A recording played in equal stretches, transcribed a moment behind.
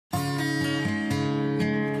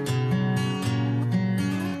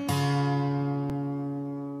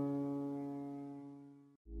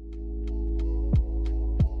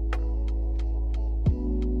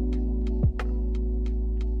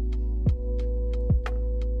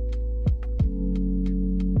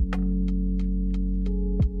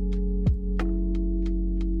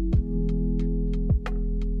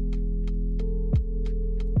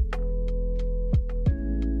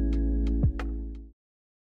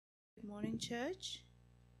morning, church.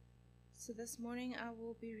 So this morning I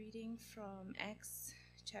will be reading from Acts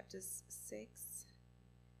chapter 6,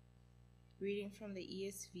 reading from the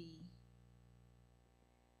ESV.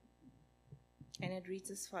 And it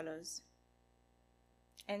reads as follows.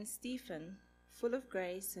 And Stephen, full of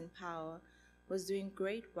grace and power, was doing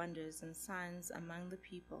great wonders and signs among the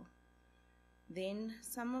people. Then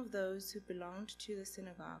some of those who belonged to the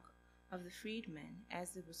synagogue of the freedmen,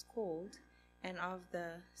 as it was called, and of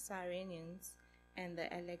the Cyrenians and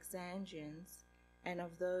the Alexandrians, and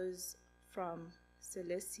of those from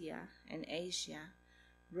Cilicia and Asia,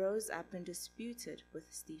 rose up and disputed with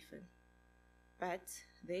Stephen. But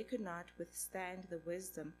they could not withstand the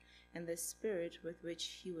wisdom and the spirit with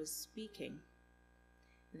which he was speaking.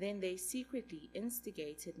 Then they secretly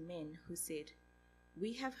instigated men who said,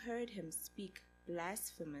 "We have heard him speak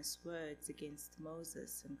blasphemous words against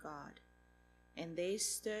Moses and God." And they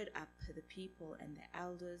stirred up the people and the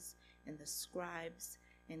elders and the scribes,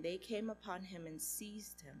 and they came upon him and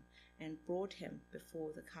seized him and brought him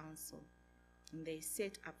before the council. And they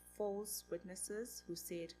set up false witnesses who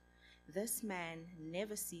said, "This man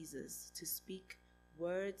never ceases to speak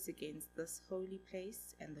words against this holy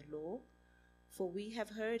place and the law, for we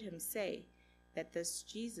have heard him say that this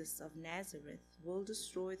Jesus of Nazareth will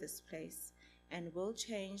destroy this place and will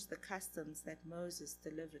change the customs that Moses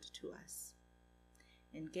delivered to us."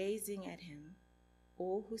 And gazing at him,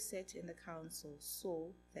 all who sat in the council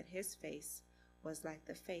saw that his face was like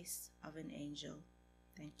the face of an angel.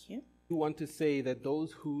 Thank you. We want to say that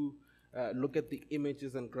those who look at the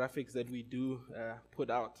images and graphics that we do put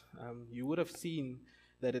out, you would have seen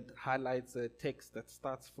that it highlights a text that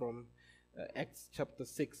starts from Acts chapter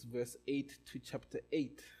 6, verse 8 to chapter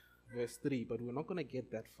 8, verse 3. But we're not going to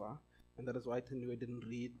get that far, and that is why I didn't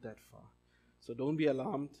read that far. So don't be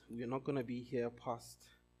alarmed. We're not going to be here past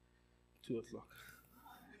 2 o'clock.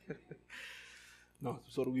 No,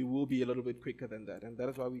 so we will be a little bit quicker than that. And that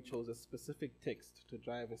is why we chose a specific text to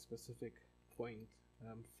drive a specific point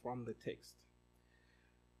from the text.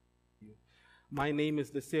 My name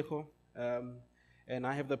is Lesejo, and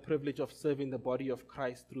I have the privilege of serving the body of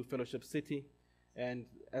Christ through Fellowship City. And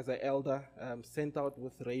as an elder, sent out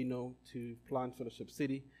with Reno to plant Fellowship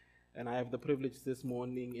City. And I have the privilege this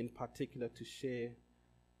morning in particular to share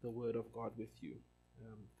the word of God with you.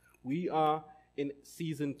 We are in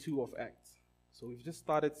season 2 of Acts. So we've just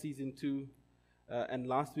started season 2. And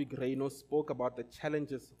last week, Reno spoke about the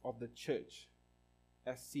challenges of the church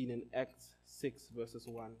as seen in Acts 6 verses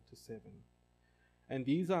 1 to 7. And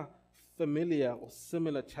these are familiar or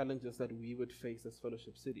similar challenges that we would face as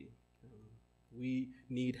Fellowship City. We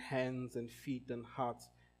need hands and feet and hearts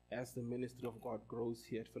as the ministry of God grows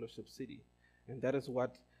here at Fellowship City. And that is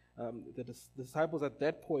what the disciples at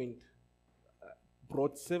that point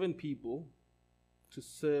brought 7 people to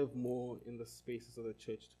serve more in the spaces of the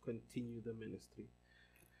church to continue the ministry.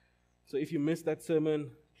 So if you missed that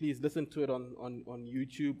sermon, please listen to it on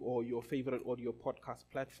YouTube or your favorite audio podcast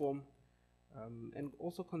platform. And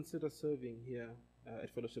also consider serving here at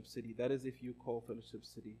Fellowship City. That is if you call Fellowship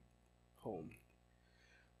City home.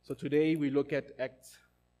 So today we look at Acts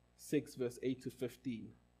 6 verse 8 to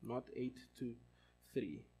 15, not 8 to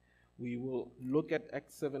 3. We will look at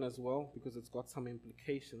Acts 7 as well because it's got some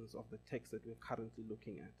implications of the text that we're currently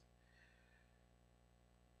looking at.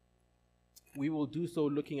 We will do so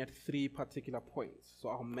looking at 3 particular points. So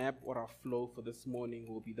our map or our flow for this morning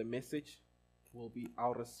will be the message, will be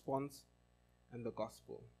our response, and the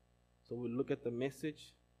gospel. So we'll look at the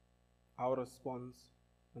message, our response,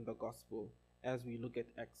 and the gospel as we look at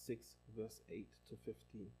Acts 6 verse 8 to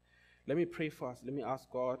 15. Let me pray for us. Let me ask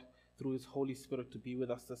God through His Holy Spirit to be with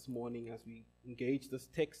us this morning as we engage this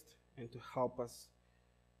text and to help us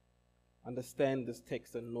understand this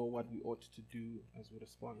text and know what we ought to do as we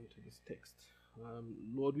respond to this text.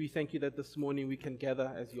 Lord, we thank you that this morning we can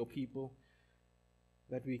gather as your people,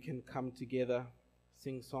 that we can come together,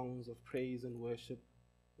 sing songs of praise and worship,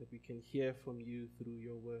 that we can hear from you through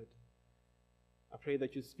your word. I pray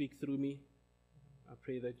that you speak through me. I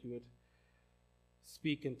pray that you would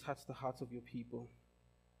speak and touch the hearts of your people.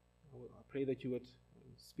 I pray that you would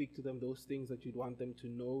speak to them those things that you'd want them to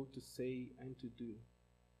know, to say, and to do.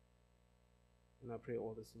 And I pray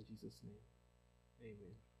all this in Jesus' name.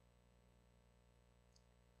 Amen.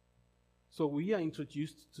 So we are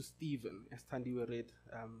introduced to Stephen, as Tandiwe read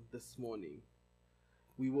this morning.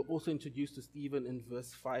 We were also introduced to Stephen in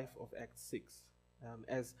verse 5 of Acts 6,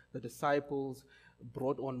 as the disciples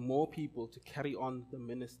brought on more people to carry on the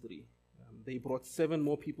ministry. They brought 7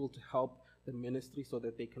 more people to help the ministry so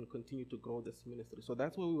that they can continue to grow this ministry. So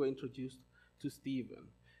that's where we were introduced to Stephen.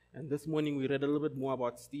 And this morning we read a little bit more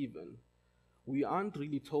about Stephen. We aren't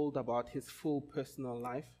really told about his full personal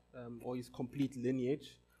life, or his complete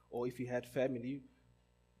lineage, or if he had family,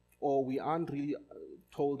 or we aren't really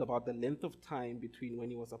told about the length of time between when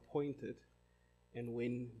he was appointed and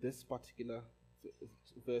when this particular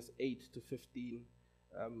verse 8 to 15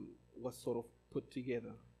 was sort of put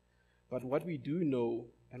together. But what we do know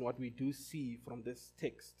and what we do see from this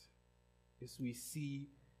text is we see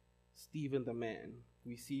Stephen the man.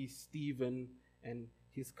 We see Stephen and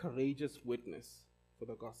his courageous witness for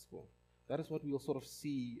the gospel. That is what we'll sort of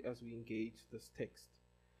see as we engage this text.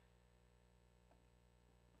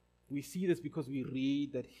 We see this because we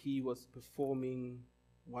read that he was performing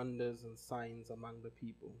wonders and signs among the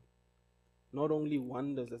people. Not only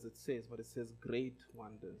wonders as it says, but it says great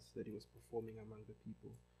wonders that he was performing among the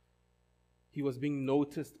people. He was being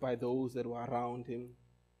noticed by those that were around him.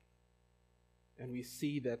 And we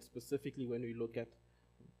see that specifically when we look at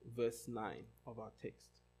verse 9 of our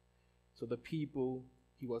text. So the people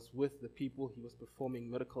he was with, the people he was performing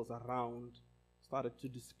miracles around, started to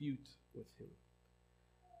dispute with him.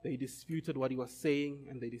 They disputed what he was saying,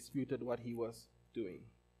 and they disputed what he was doing.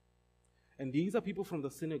 And these are people from the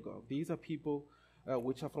synagogue. These are people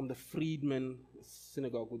which are from the freedmen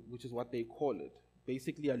synagogue, which is what they call it,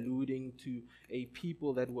 basically alluding to a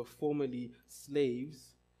people that were formerly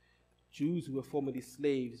slaves, Jews who were formerly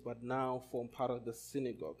slaves, but now form part of the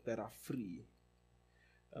synagogue, that are free.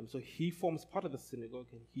 So he forms part of the synagogue,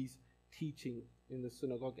 and he's teaching in the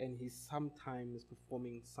synagogue, and he's sometimes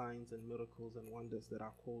performing signs and miracles and wonders that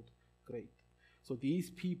are called great. So these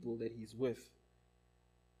people that he's with,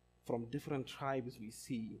 from different tribes we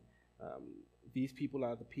see, these people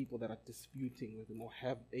are the people that are disputing with him or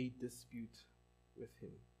have a dispute with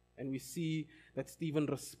him. And we see that Stephen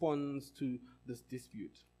responds to this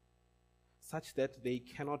dispute such that they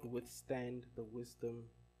cannot withstand the wisdom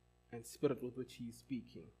and spirit with which he is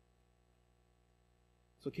speaking.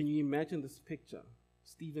 So can you imagine this picture?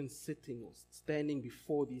 Stephen sitting or standing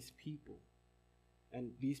before these people,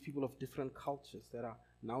 and these people of different cultures that are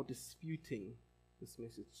now disputing this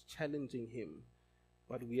message, challenging him.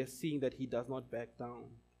 But we are seeing that he does not back down.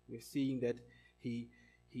 We're seeing that he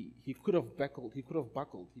could have buckled, he could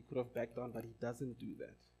have backed down, but he doesn't do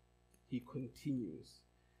that. He continues.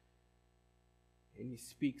 And he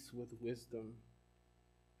speaks with wisdom,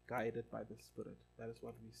 guided by the Spirit. That is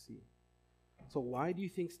what we see. So why do you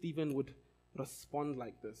think Stephen would respond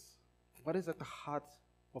like this? What is at the heart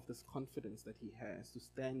of this confidence that he has to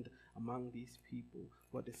stand among these people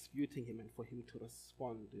who are disputing him, and for him to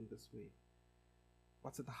respond in this way?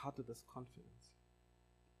 What's at the heart of this confidence?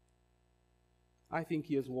 I think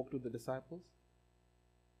he has walked with the disciples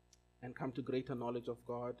and come to greater knowledge of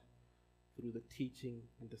God through the teaching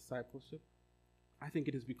and discipleship. I think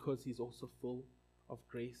it is because he's also full of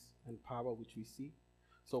grace and power, which we see.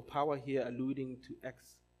 So power here alluding to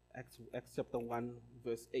Acts chapter 1,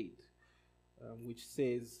 verse 8, which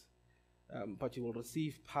says, but you will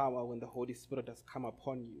receive power when the Holy Spirit has come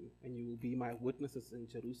upon you, and you will be my witnesses in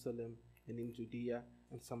Jerusalem and in Judea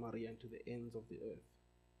and Samaria and to the ends of the earth.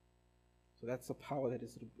 So that's the power that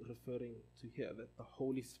is referring to here, that the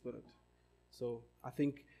Holy Spirit. So I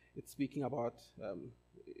think it's speaking about,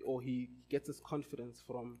 or he gets his confidence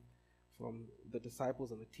from the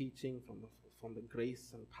disciples and the teaching, from the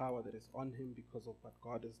grace and power that is on him because of what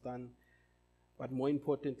God has done. But more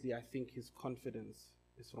importantly, I think his confidence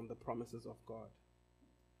is from the promises of God.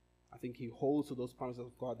 I think he holds to those promises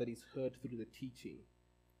of God that he's heard through the teaching.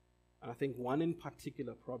 And I think one in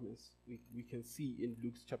particular promise we can see in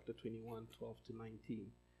Luke's chapter 21, 12 to 19,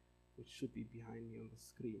 which should be behind me on the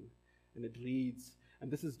screen. And it reads,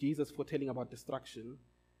 and this is Jesus foretelling about destruction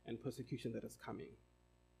and persecution that is coming.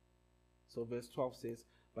 So verse 12 says,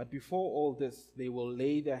 but before all this, they will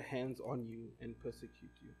lay their hands on you and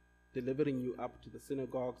persecute you, delivering you up to the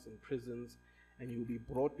synagogues and prisons, and you will be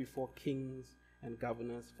brought before kings and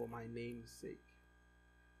governors for my name's sake.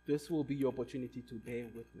 This will be your opportunity to bear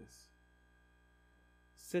witness.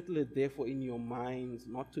 Settle it therefore in your minds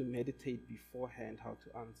not to meditate beforehand how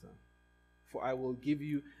to answer. For I will give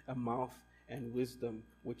you a mouth and wisdom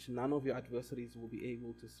which none of your adversaries will be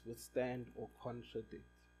able to withstand or contradict.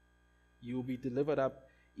 You will be delivered up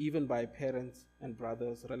even by parents and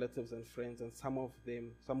brothers, relatives and friends, and some of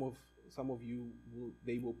you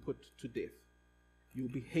they will put to death. You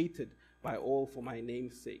will be hated by all for my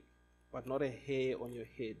name's sake, but not a hair on your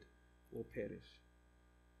head will perish.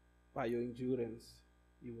 By your endurance,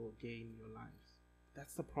 you will gain your lives.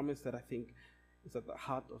 That's the promise that I think is at the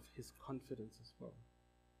heart of his confidence as well.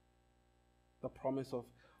 The promise of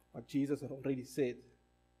what Jesus had already said,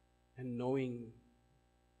 and knowing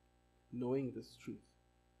this truth.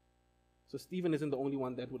 So Stephen isn't the only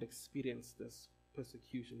one that would experience this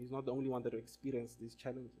persecution. He's not the only one that would experience these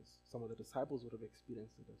challenges. Some of the disciples would have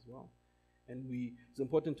experienced it as well. And it's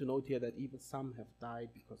important to note here that even some have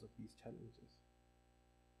died because of these challenges.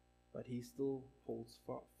 But he still holds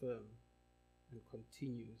firm and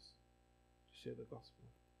continues to share the gospel.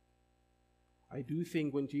 I do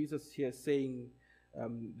think when Jesus here is saying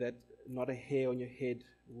that not a hair on your head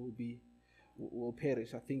will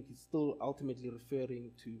perish, I think he's still ultimately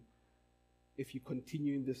referring to, if you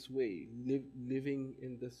continue in this way, living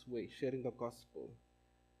in this way, sharing the gospel,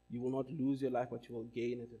 you will not lose your life, but you will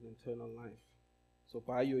gain it in eternal life. So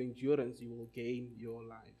by your endurance, you will gain your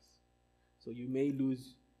lives. So you may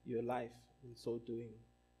lose your life in so doing,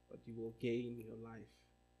 but you will gain your life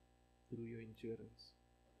through your endurance.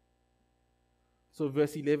 So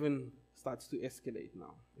verse 11 starts to escalate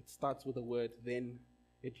now. It starts with the word then.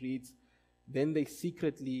 It reads, "Then they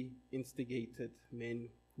secretly instigated men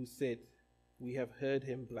who said, 'We have heard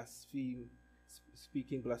him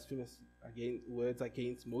speaking blasphemous words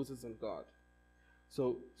against Moses and God.'"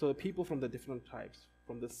 So the people from the different tribes,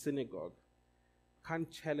 from the synagogue,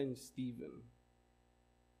 can't challenge Stephen.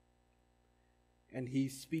 And he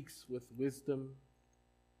speaks with wisdom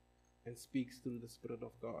and speaks through the Spirit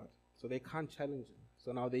of God. So they can't challenge him.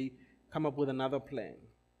 So now they come up with another plan.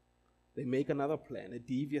 They make another plan, a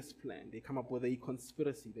devious plan. They come up with a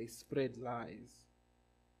conspiracy. They spread lies.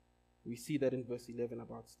 We see that in verse 11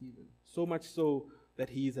 about Stephen. So much so that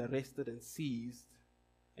he is arrested and seized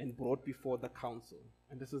and brought before the council.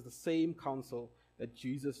 And this is the same council that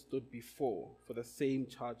Jesus stood before for the same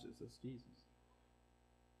charges as Jesus.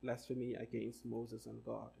 Blasphemy against Moses and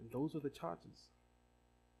God. And those are the charges.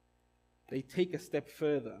 They take a step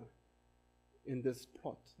further in this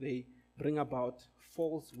plot. They bring about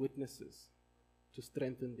false witnesses to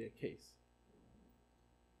strengthen their case.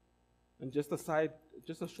 And just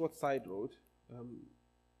a short side road,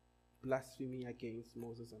 blasphemy against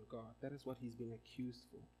Moses and God. That is what he's being accused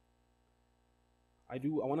for. I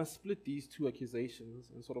want to split these two accusations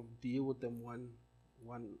and sort of deal with them one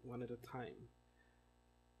at a time.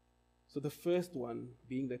 So the first one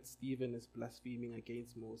being that Stephen is blaspheming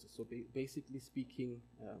against Moses. So basically speaking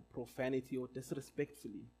profanity or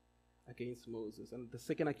disrespectfully against Moses. And the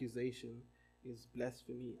second accusation is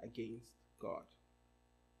blasphemy against God.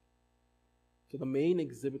 So the main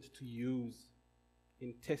exhibit to use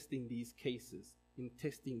in testing these cases, in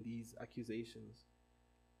testing these accusations,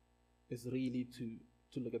 is really to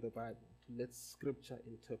look at the Bible, to let Scripture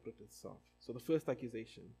interpret itself. So the first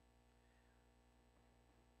accusation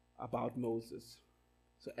about Moses.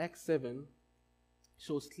 So Acts 7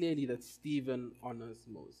 shows clearly that Stephen honors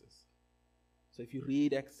Moses. So if you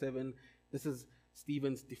read Acts 7, this is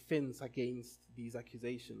Stephen's defense against these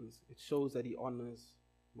accusations. It shows that he honors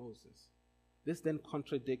Moses. This then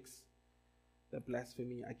contradicts the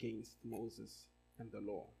blasphemy against Moses and the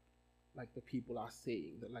law, like the people are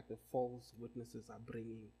saying, that like the false witnesses are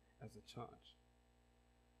bringing as a charge.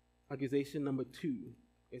 Accusation number 2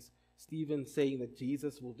 is Stephen saying that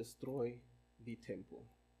Jesus will destroy the temple.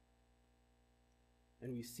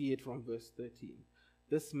 And we see it from verse 13.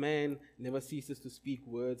 This man never ceases to speak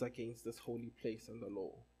words against this holy place and the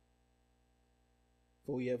law.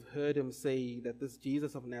 For we have heard him say that this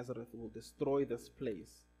Jesus of Nazareth will destroy this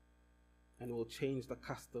place and will change the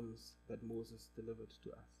customs that Moses delivered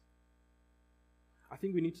to us. I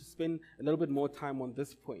think we need to spend a little bit more time on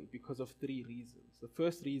this point because of 3 reasons. The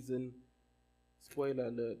first reason, spoiler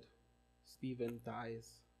alert, Stephen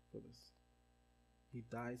dies for this. He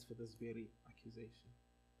dies for this very accusation.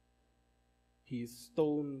 He is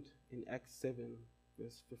stoned in Acts 7,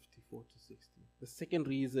 verse 54 to 60. The second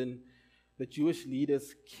reason, the Jewish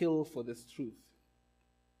leaders kill for this truth,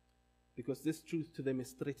 because this truth to them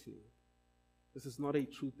is threatening. This is not a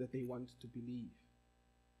truth that they want to believe.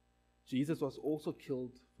 Jesus was also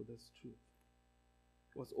killed for this truth.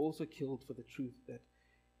 He was also killed for the truth that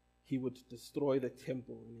he would destroy the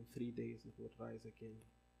temple and in 3 days it would rise again.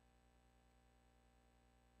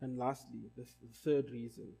 And lastly, the third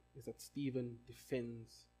reason is that Stephen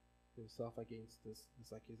defends himself against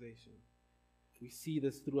this accusation. We see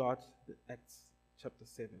this throughout Acts chapter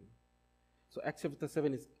 7. So Acts chapter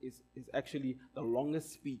 7 is actually the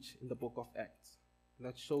longest speech in the book of Acts. And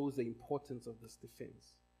that shows the importance of this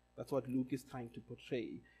defense. That's what Luke is trying to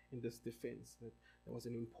portray in this defense, that there was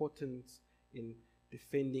an importance in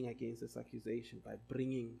defending against this accusation by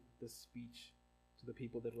bringing this speech to the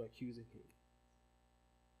people that were accusing him.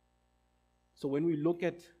 So when we look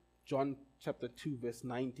at John chapter 2 verse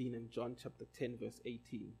 19 and John chapter 10 verse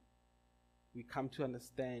 18, we come to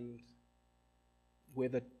understand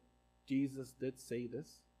whether Jesus did say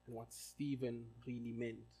this and what Stephen really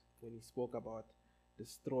meant when he spoke about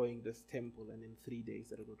destroying this temple and in 3 days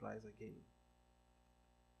that it would rise again.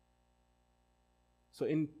 So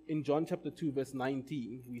in John chapter 2, verse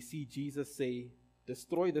 19, we see Jesus say,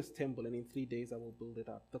 destroy this temple and in 3 days I will build it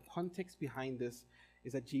up. The context behind this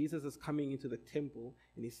is that Jesus is coming into the temple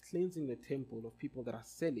and he's cleansing the temple of people that are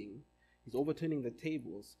selling. He's overturning the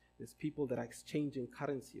tables. There's people that are exchanging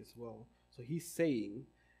currency as well. So he's saying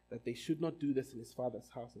that they should not do this in his Father's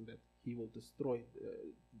house and that he will destroy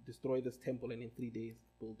this temple and in 3 days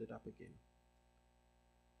build it up again.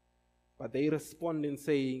 But they respond in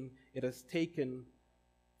saying, it has taken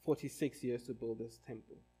 46 years to build this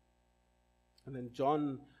temple. And then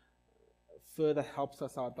John further helps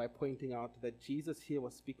us out by pointing out that Jesus here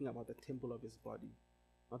was speaking about the temple of his body,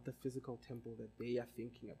 not the physical temple that they are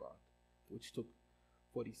thinking about, which took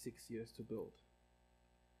 46 years to build.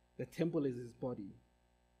 The temple is his body,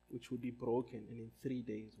 which would be broken and in 3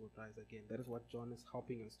 days would rise again. That is what John is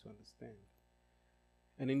helping us to understand.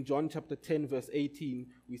 And in John chapter 10, verse 18,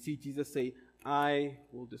 we see Jesus say, I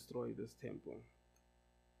will destroy this temple.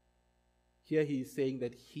 Here he is saying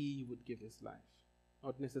that he would give his life,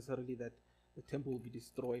 not necessarily that the temple will be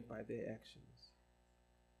destroyed by their actions.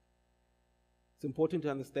 It's important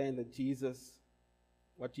to understand that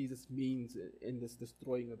what Jesus means in this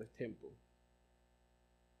destroying of the temple.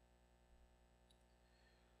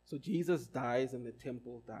 So Jesus dies and the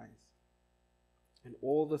temple dies. And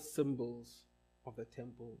all the symbols of the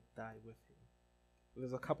temple die with him.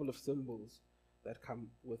 There's a couple of symbols that come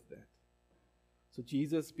with that. So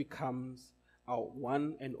Jesus becomes our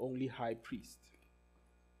one and only high priest.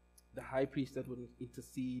 The high priest that would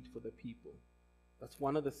intercede for the people. That's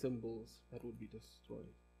one of the symbols that would be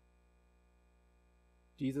destroyed.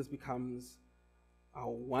 Jesus becomes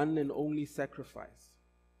our one and only sacrifice.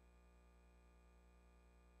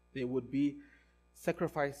 There would be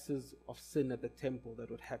sacrifices of sin at the temple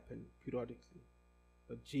that would happen periodically.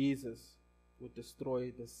 But Jesus would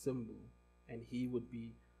destroy the symbol and he would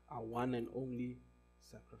be our one and only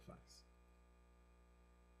sacrifice.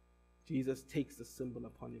 Jesus takes the symbol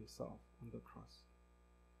upon himself on the cross.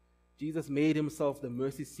 Jesus made himself the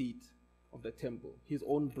mercy seat of the temple. His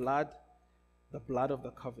own blood, the blood of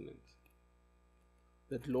the covenant.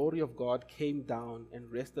 The glory of God came down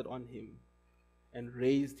and rested on him and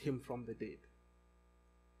raised him from the dead.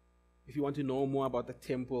 If you want to know more about the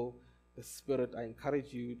temple, the Spirit, I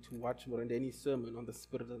encourage you to watch Morandeni's sermon on the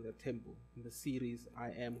Spirit and the temple in the series, I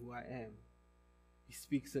Am Who I Am. He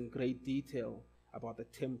speaks in great detail about the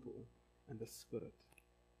temple and the Spirit.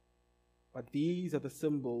 But these are the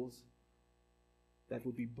symbols that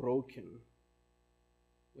would be broken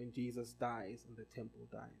when Jesus dies and the temple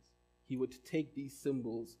dies. He would take these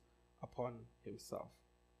symbols upon himself.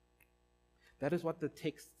 That is what the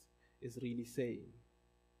text is really saying.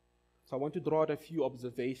 So I want to draw out a few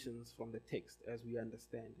observations from the text as we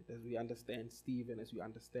understand it, as we understand Stephen, as we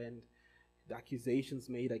understand the accusations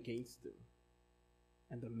made against him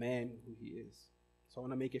and the man who he is. So I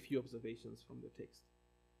want to make a few observations from the text.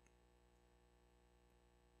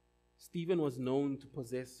 Stephen was known to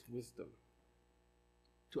possess wisdom.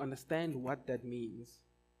 To understand what that means,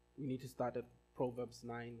 we need to start at Proverbs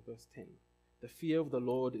 9, verse 10. The fear of the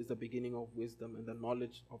Lord is the beginning of wisdom, and the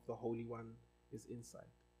knowledge of the Holy One is insight.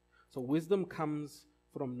 So wisdom comes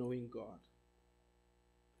from knowing God.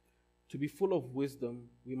 To be full of wisdom,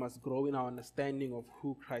 we must grow in our understanding of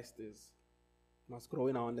who Christ is. We must grow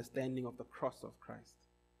in our understanding of the cross of Christ,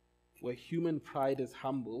 where human pride is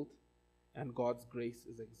humbled and God's grace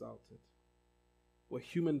is exalted. Where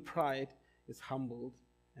human pride is humbled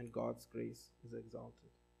and God's grace is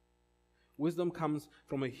exalted. Wisdom comes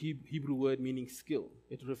from a Hebrew word meaning skill.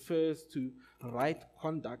 It refers to right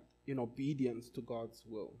conduct in obedience to God's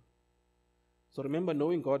will. So remember,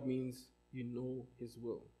 knowing God means you know his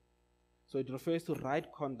will. So it refers to right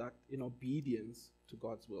conduct in obedience to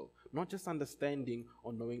God's will. Not just understanding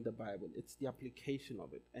or knowing the Bible. It's the application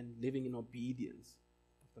of it and living in obedience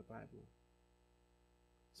of the Bible.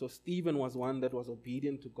 So Stephen was one that was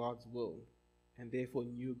obedient to God's will and therefore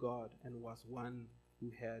knew God and was one who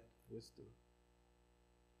had wisdom.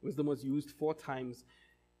 Wisdom was used 4 times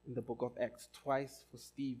in the book of Acts, twice for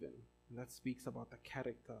Stephen. And that speaks about the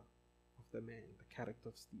character of the man, the character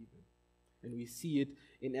of Stephen. And we see it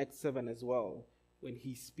in Acts 7 as well, when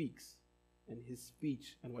he speaks, and his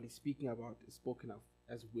speech and what he's speaking about is spoken of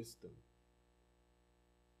as wisdom.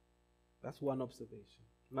 That's one observation.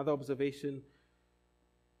 Another observation,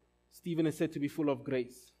 Stephen is said to be full of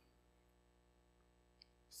grace.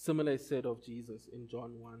 Similar is said of Jesus in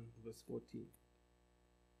John 1, verse 14.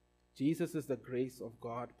 Jesus is the grace of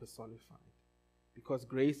God personified, because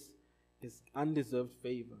grace is undeserved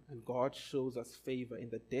favor, and God shows us favor in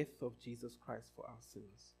the death of Jesus Christ for our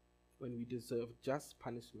sins, when we deserve just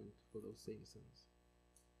punishment for those same sins.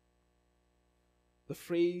 The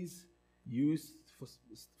phrase used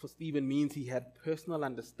for Stephen means he had personal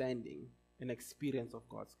understanding and experience of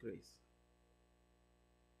God's grace.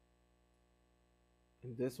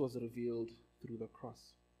 And this was revealed through the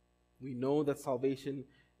cross. We know that salvation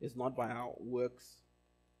is not by our works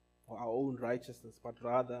or our own righteousness, but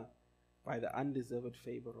rather by the undeserved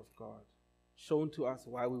favor of God, shown to us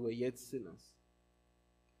while we were yet sinners.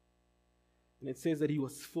 And it says that he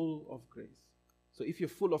was full of grace. So if you're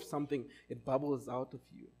full of something, it bubbles out of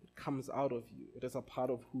you. It comes out of you. It is a part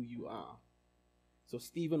of who you are. So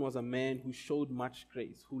Stephen was a man who showed much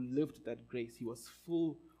grace, who lived that grace. He was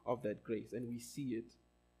full of that grace, and we see it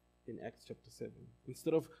in Acts chapter 7.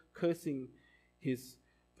 Instead of cursing his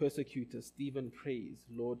persecutors, Stephen prays,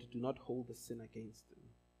 Lord, do not hold the sin against him.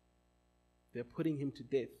 They're putting him to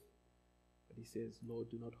death, but he says, Lord,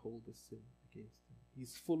 do not hold the sin against him.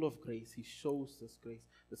 He's full of grace. He shows this grace.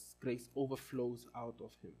 This grace overflows out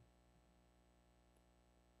of him.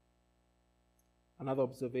 Another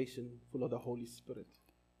observation, full of the Holy Spirit.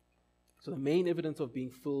 So the main evidence of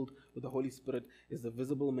being filled with the Holy Spirit is the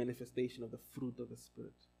visible manifestation of the fruit of the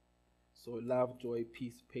Spirit. So love, joy,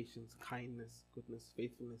 peace, patience, kindness, goodness,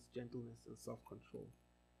 faithfulness, gentleness, and self-control.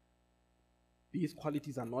 These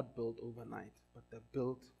qualities are not built overnight, but they're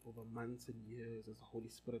built over months and years as the Holy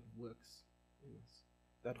Spirit works in us.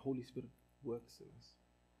 That Holy Spirit works in us,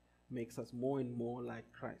 makes us more and more like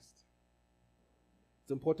Christ.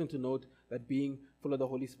 It's important to note that being full of the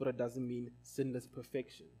Holy Spirit doesn't mean sinless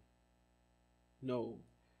perfection. No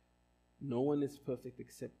one is perfect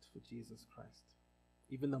except for Jesus Christ.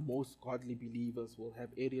 Even the most godly believers will have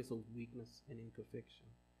areas of weakness and imperfection.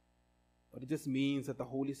 But it just means that the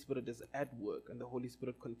Holy Spirit is at work, and the Holy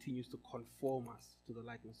Spirit continues to conform us to the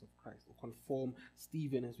likeness of Christ, or conform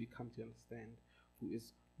Stephen, as we come to understand, who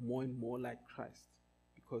is more and more like Christ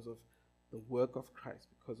because of the work of Christ,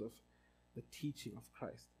 because of the teaching of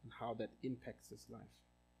Christ, and how that impacts his life.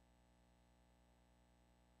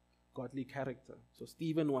 Godly character. So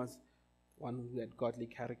Stephen was one who had godly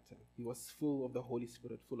character. He was full of the Holy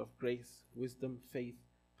Spirit, full of grace, wisdom, faith,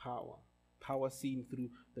 power. Power seen through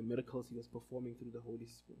the miracles he was performing through the Holy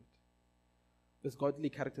Spirit. This godly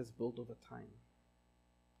character is built over time,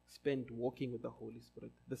 spent walking with the Holy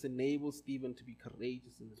Spirit. This enables Stephen to be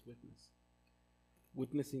courageous in his witness.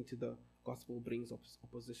 Witnessing to the gospel brings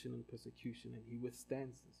opposition and persecution, and he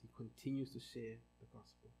withstands this. He continues to share the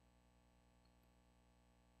gospel.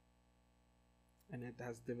 And it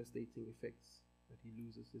has devastating effects that he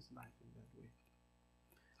loses his life in that way.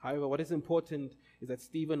 However, what is important is that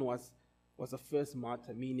Stephen was a first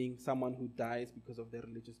martyr, meaning someone who dies because of their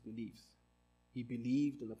religious beliefs. He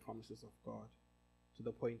believed in the promises of God to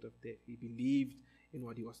the point of death. He believed in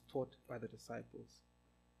what he was taught by the disciples.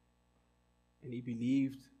 And he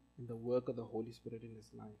believed in the work of the Holy Spirit in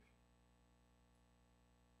his life.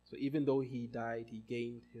 So even though he died, he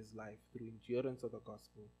gained his life through endurance of the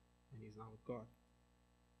gospel, and he's now with God.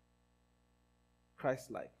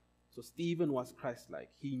 Christlike. So Stephen was Christlike.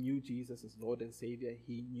 He knew Jesus as Lord and Savior.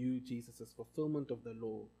 He knew Jesus as fulfillment of the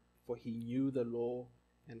law, for he knew the law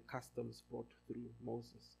and customs brought through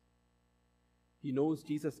Moses. He knows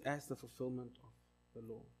Jesus as the fulfillment of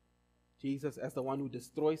the law. Jesus as the one who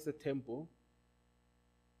destroys the temple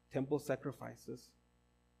sacrifices,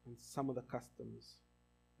 and some of the customs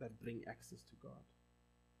that bring access to God.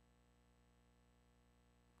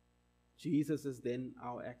 Jesus is then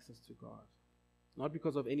our access to God. Not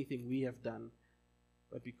because of anything we have done,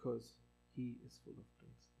 but because he is full of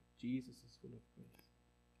grace. Jesus is full of grace.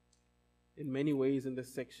 In many ways in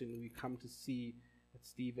this section, we come to see that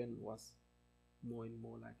Stephen was more and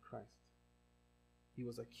more like Christ. He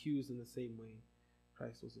was accused in the same way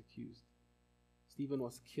Christ was accused. Stephen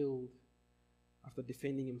was killed after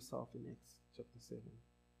defending himself in Acts chapter 7.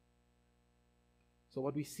 So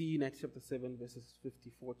what we see in Acts chapter 7, verses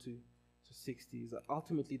 54 to 60 is that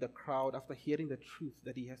ultimately the crowd, after hearing the truth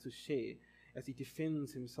that he has to share as he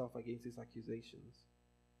defends himself against his accusations,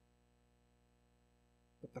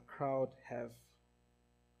 that the crowd have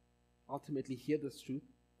ultimately hear this truth,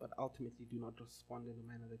 but ultimately do not respond in the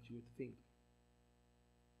manner that you would think.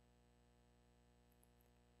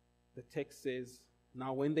 The text says,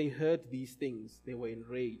 now when they heard these things, they were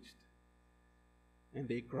enraged, and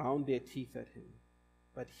they ground their teeth at him.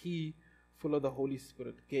 But he, full of the Holy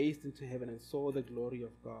Spirit, gazed into heaven and saw the glory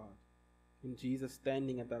of God, and Jesus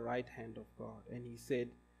standing at the right hand of God. And he said,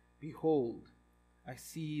 behold, I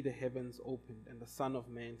see the heavens opened, and the Son of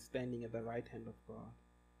Man standing at the right hand of God.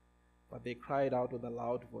 But they cried out with a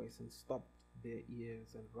loud voice and stopped their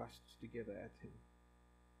ears and rushed together at him.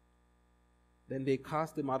 Then they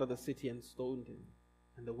cast him out of the city and stoned him.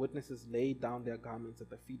 And the witnesses laid down their garments at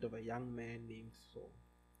the feet of a young man named Saul.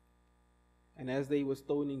 And as they were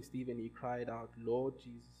stoning Stephen, he cried out, "Lord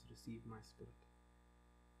Jesus, receive my spirit."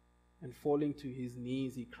 And falling to his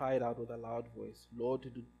knees, he cried out with a loud voice,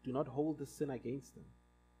 "Lord, do not hold this sin against them."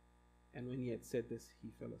 And when he had said this,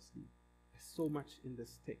 he fell asleep. There's so much in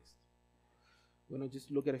this text. We're going to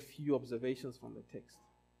just look at a few observations from the text.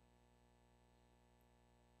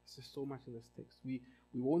 There's just so much in this text. We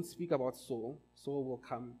won't speak about Saul. Saul will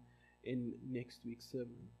come in next week's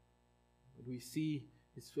sermon. But we see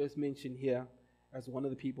his first mention here as one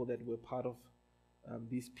of the people that were part of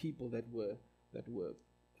these people that were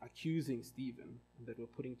accusing Stephen and that were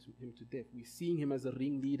putting him to death. We're seeing him as a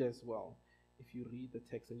ringleader as well. If you read the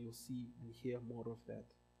text, and you'll see and hear more of that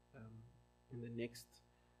in the next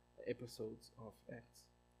episodes of Acts.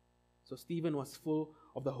 So Stephen was full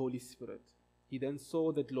of the Holy Spirit. He then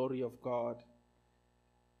saw the glory of God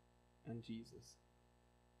and Jesus,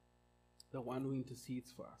 the one who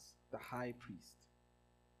intercedes for us, the high priest.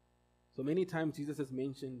 So many times Jesus is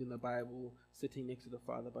mentioned in the Bible sitting next to the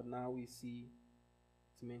Father, but now we see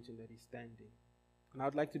it's mentioned that he's standing. And I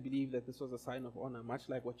would like to believe that this was a sign of honor, much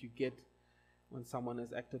like what you get when someone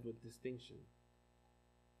has acted with distinction.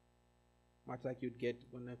 Much like you'd get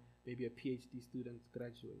when maybe a PhD student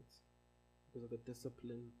graduates, because of the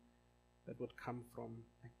discipline that would come from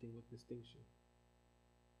acting with distinction.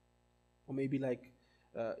 Or maybe like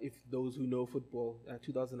if those who know football,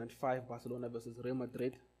 2005 Barcelona versus Real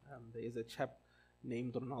Madrid, there is a chap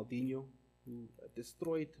named Ronaldinho who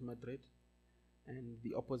destroyed Madrid, and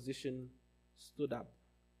the opposition stood up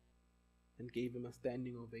and gave him a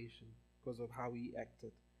standing ovation because of how he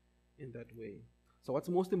acted in that way. So what's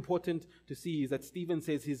most important to see is that Stephen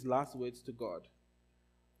says his last words to God,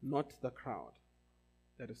 not the crowd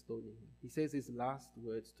that is stoning him. He says his last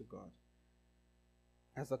words to God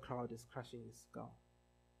as the crowd is crushing his skull.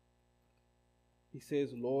 He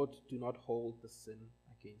says, "Lord, do not hold the sin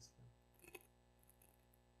against them."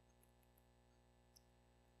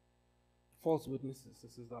 False witnesses.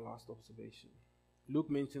 This is the last observation.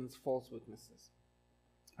 Luke mentions false witnesses.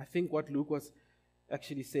 I think what Luke was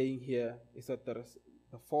actually saying here is that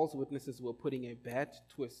the false witnesses were putting a bad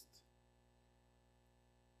twist,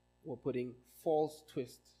 or putting false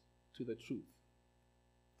twist to the truth.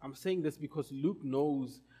 I'm saying this because Luke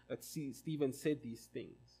knows that Stephen said these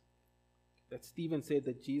things. That Stephen said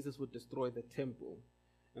that Jesus would destroy the temple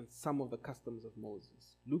and some of the customs of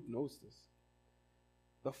Moses. Luke knows this.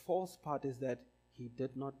 The false part is that he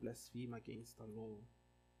did not blaspheme against the law,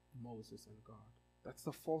 Moses, and God. That's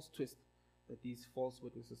the false twist that these false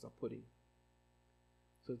witnesses are putting.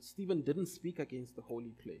 So Stephen didn't speak against the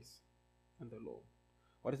holy place and the law.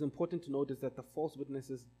 What is important to note is that the false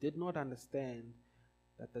witnesses did not understand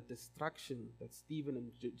that the destruction that Stephen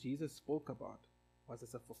and Jesus spoke about was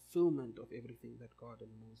as a fulfillment of everything that God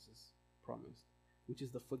and Moses promised, which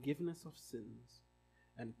is the forgiveness of sins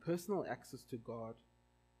and personal access to God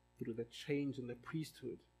through the change in the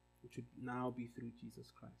priesthood, which would now be through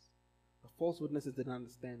Jesus Christ. The false witnesses didn't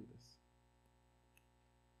understand this.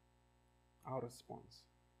 Our response.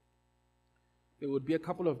 There would be a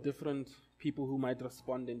couple of different people who might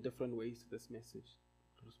respond in different ways to this message,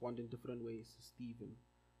 respond in different ways to Stephen,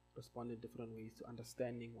 respond in different ways to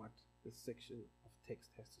understanding what this section of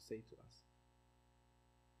text has to say to us.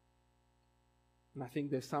 And I think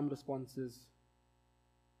there's some responses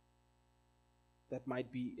that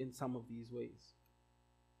might be in some of these ways.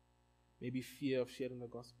 Maybe fear of sharing the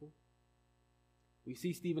gospel. We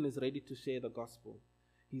see Stephen is ready to share the gospel.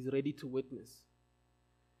 He's ready to witness.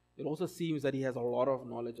 It also seems that he has a lot of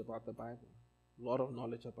knowledge about the Bible, a lot of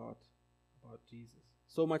knowledge about Jesus.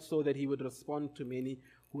 So much so that he would respond to many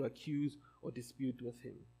who accuse or dispute with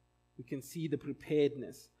him. We can see the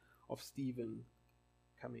preparedness of Stephen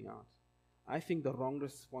coming out. I think the wrong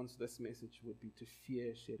response to this message would be to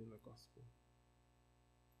fear sharing the gospel.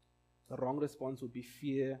 The wrong response would be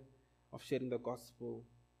fear of sharing the gospel,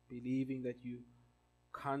 believing that you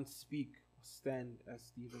can't speak or stand as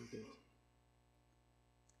Stephen did.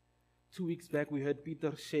 2 weeks back, we heard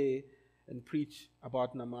Peter share and preach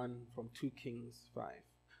about Naaman from 2 Kings 5.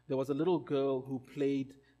 There was a little girl who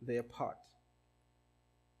played their part,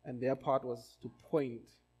 and their part was to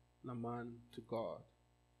point Naaman to God.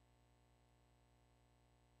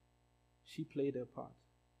 She played her part,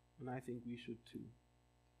 and I think we should too.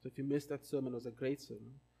 So if you missed that sermon, it was a great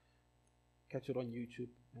sermon. Catch it on YouTube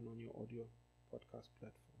and on your audio podcast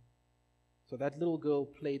platform. So that little girl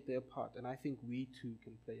played their part, and I think we too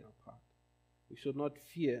can play our part. We should not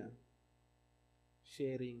fear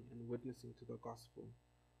sharing and witnessing to the gospel,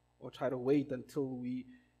 or try to wait until we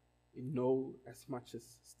know as much as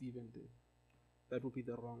Stephen did. That would be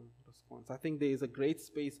the wrong response. I think there is a great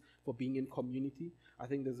space for being in community. I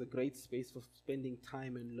think there's a great space for spending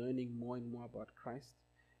time and learning more and more about Christ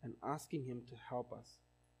and asking Him to help us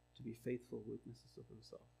to be faithful witnesses of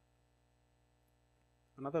Himself.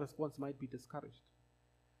 Another response might be discouraged.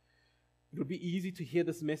 It would be easy to hear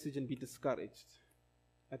this message and be discouraged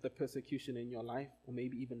at the persecution in your life, or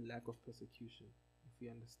maybe even lack of persecution, if we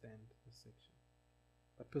understand this section.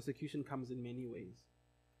 But persecution comes in many ways.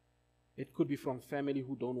 It could be from family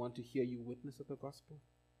who don't want to hear you witness of the gospel.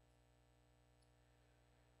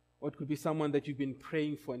 Or it could be someone that you've been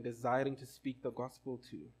praying for and desiring to speak the gospel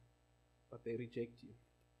to, but they reject you.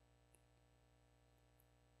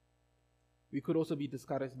 We could also be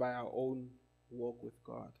discouraged by our own walk with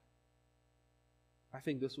God. I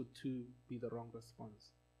think this would too be the wrong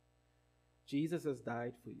response. Jesus has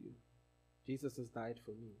died for you. Jesus has died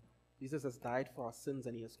for me. Jesus has died for our sins,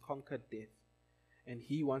 and He has conquered death. And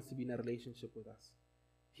He wants to be in a relationship with us.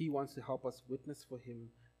 He wants to help us witness for Him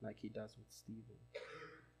like He does with Stephen.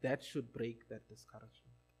 That should break that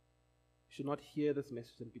discouragement. We should not hear this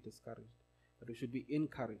message and be discouraged, but we should be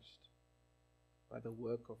encouraged by the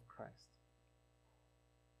work of Christ.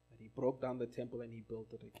 That He broke down the temple and He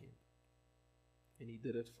built it again. And He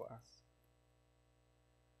did it for us.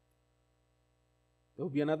 There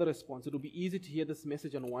will be another response. It will be easy to hear this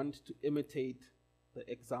message and want to imitate the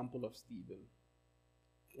example of Stephen,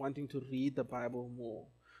 wanting to read the Bible more,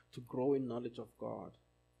 to grow in knowledge of God,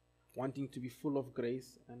 wanting to be full of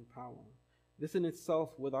grace and power. This in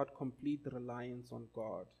itself, without complete reliance on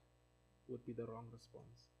God, would be the wrong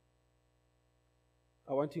response.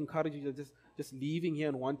 I want to encourage you that just leaving here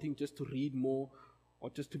and wanting just to read more or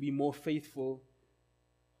just to be more faithful,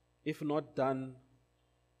 if done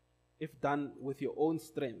with your own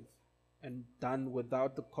strength and done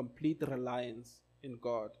without the complete reliance in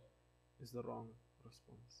God, is the wrong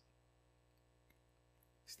response.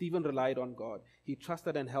 Stephen relied on God. He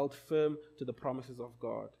trusted and held firm to the promises of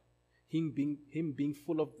God. Him being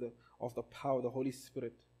full of the power of the Holy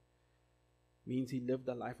Spirit means he lived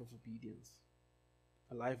a life of obedience,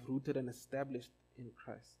 a life rooted and established in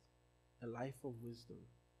Christ, a life of wisdom.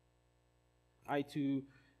 I too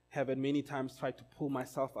have at many times tried to pull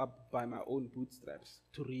myself up by my own bootstraps,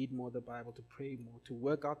 to read more the Bible, to pray more, to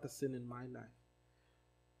work out the sin in my life.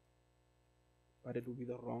 But it will be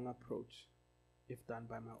the wrong approach if done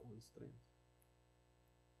by my own strength.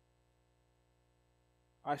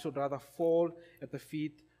 I should rather fall at the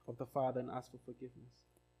feet of the Father and ask for forgiveness.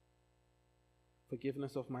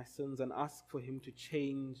 Forgiveness of my sins, and ask for Him to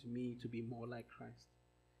change me to be more like Christ.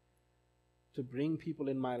 To bring people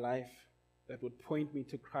in my life that would point me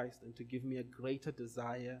to Christ and to give me a greater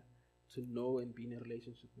desire to know and be in a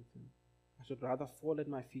relationship with Him. I should rather fall at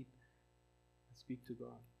my feet and speak to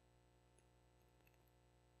God,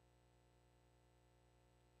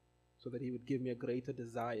 so that He would give me a greater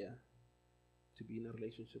desire to be in a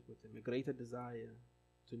relationship with Him, a greater desire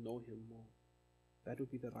to know Him more. That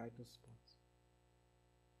would be the right response.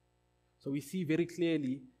 So we see very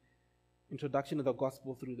clearly introduction of the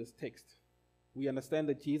gospel through this text. We understand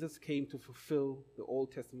that Jesus came to fulfill the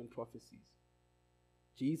Old Testament prophecies.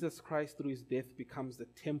 Jesus Christ, through His death, becomes the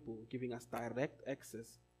temple, giving us direct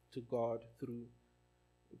access to God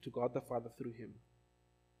the Father through Him.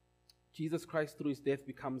 Jesus Christ, through His death,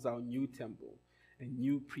 becomes our new temple, a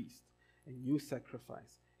new priest, a new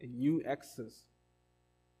sacrifice, a new access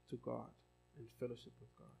to God and fellowship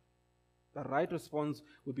with God. The right response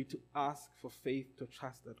would be to ask for faith to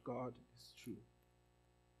trust that God is true.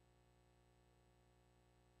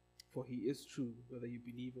 For He is true, whether you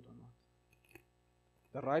believe it or not.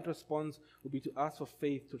 The right response would be to ask for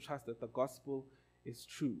faith to trust that the gospel is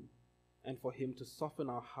true, and for Him to soften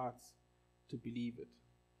our hearts to believe it.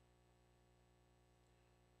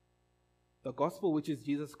 The gospel, which is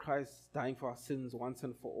Jesus Christ dying for our sins once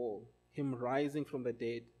and for all, Him rising from the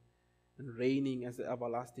dead and reigning as the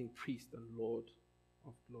everlasting priest and Lord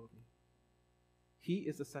of glory. He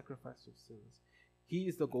is the sacrifice of sins. He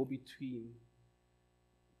is the go-between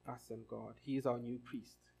us and God. He is our new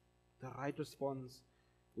priest. The right response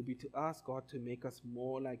would be to ask God to make us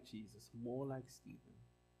more like Jesus, more like Stephen,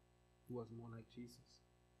 who was more like Jesus,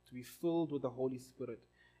 to be filled with the Holy Spirit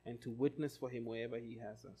and to witness for Him wherever He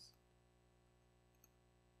has us.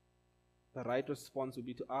 The right response would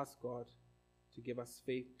be to ask God to give us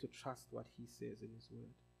faith to trust what He says in His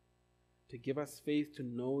word, to give us faith to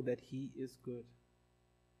know that He is good,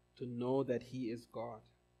 to know that He is God.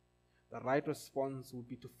 The right response would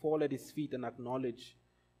be to fall at His feet and acknowledge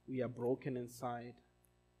we are broken inside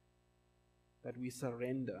that we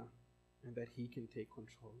surrender and that He can take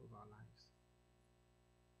control of our lives.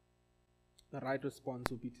 The right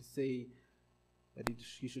response would be to say that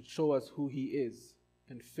He should show us who He is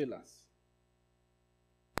and fill us.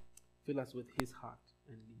 Fill us with His heart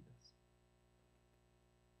and lead us.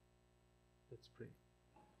 Let's pray.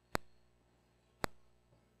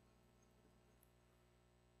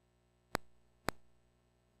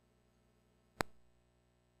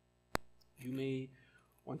 You may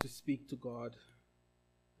want to speak to God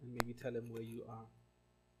and maybe tell Him where you are.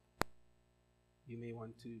 You may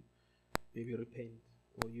want to maybe repent,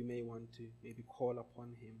 or you may want to maybe call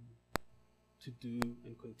upon Him to do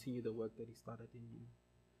and continue the work that He started in you.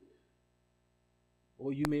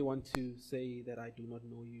 Or you may want to say that I do not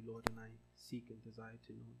know you, Lord, and I seek and desire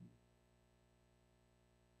to know you.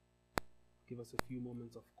 Give us a few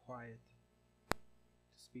moments of quiet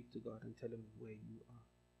to speak to God and tell Him where you are.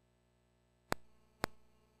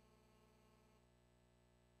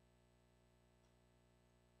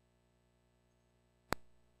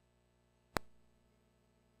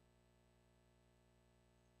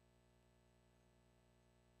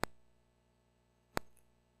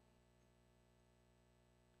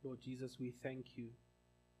 Lord Jesus, we thank you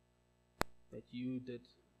that you did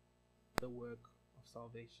the work of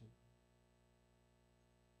salvation,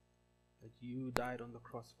 that you died on the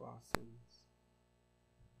cross for our sins,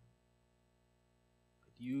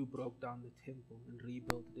 that you broke down the temple and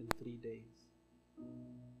rebuilt it in 3 days.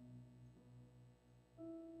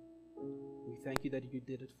 We thank you that you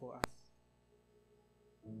did it for us,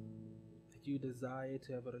 that you desire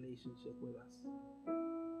to have a relationship with us,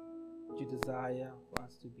 that you desire for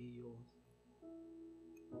us to be yours.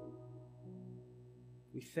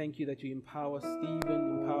 We thank you that you empower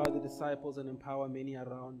Stephen, empower the disciples, and empower many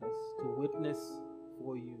around us to witness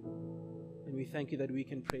for you. And we thank you that we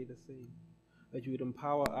can pray the same, that you would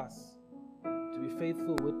empower us to be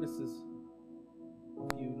faithful witnesses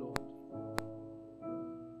of you, Lord.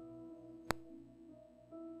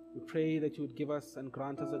 We pray that you would give us and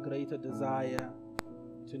grant us a greater desire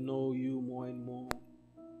to know you more and more.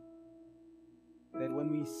 That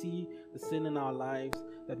when we see the sin in our lives,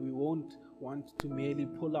 that we won't want to merely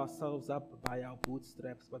pull ourselves up by our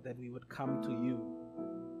bootstraps, but that we would come to you.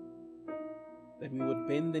 That we would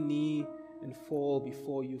bend the knee and fall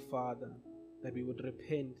before you, Father. That we would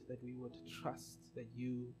repent, that we would trust that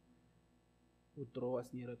you would draw us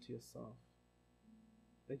nearer to yourself.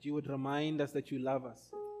 That you would remind us that you love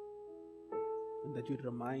us. And that you'd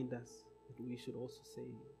remind us that we should also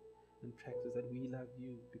say and practice that we love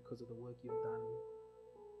you because of the work you've done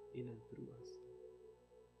in and through us.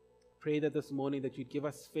 Pray that this morning that you'd give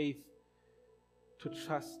us faith to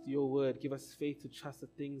trust your word. Give us faith to trust the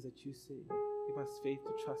things that you say. Give us faith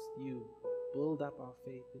to trust you. Build up our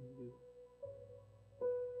faith in you.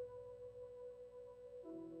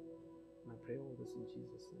 And I pray all this in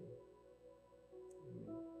Jesus' name.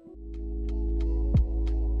 Amen.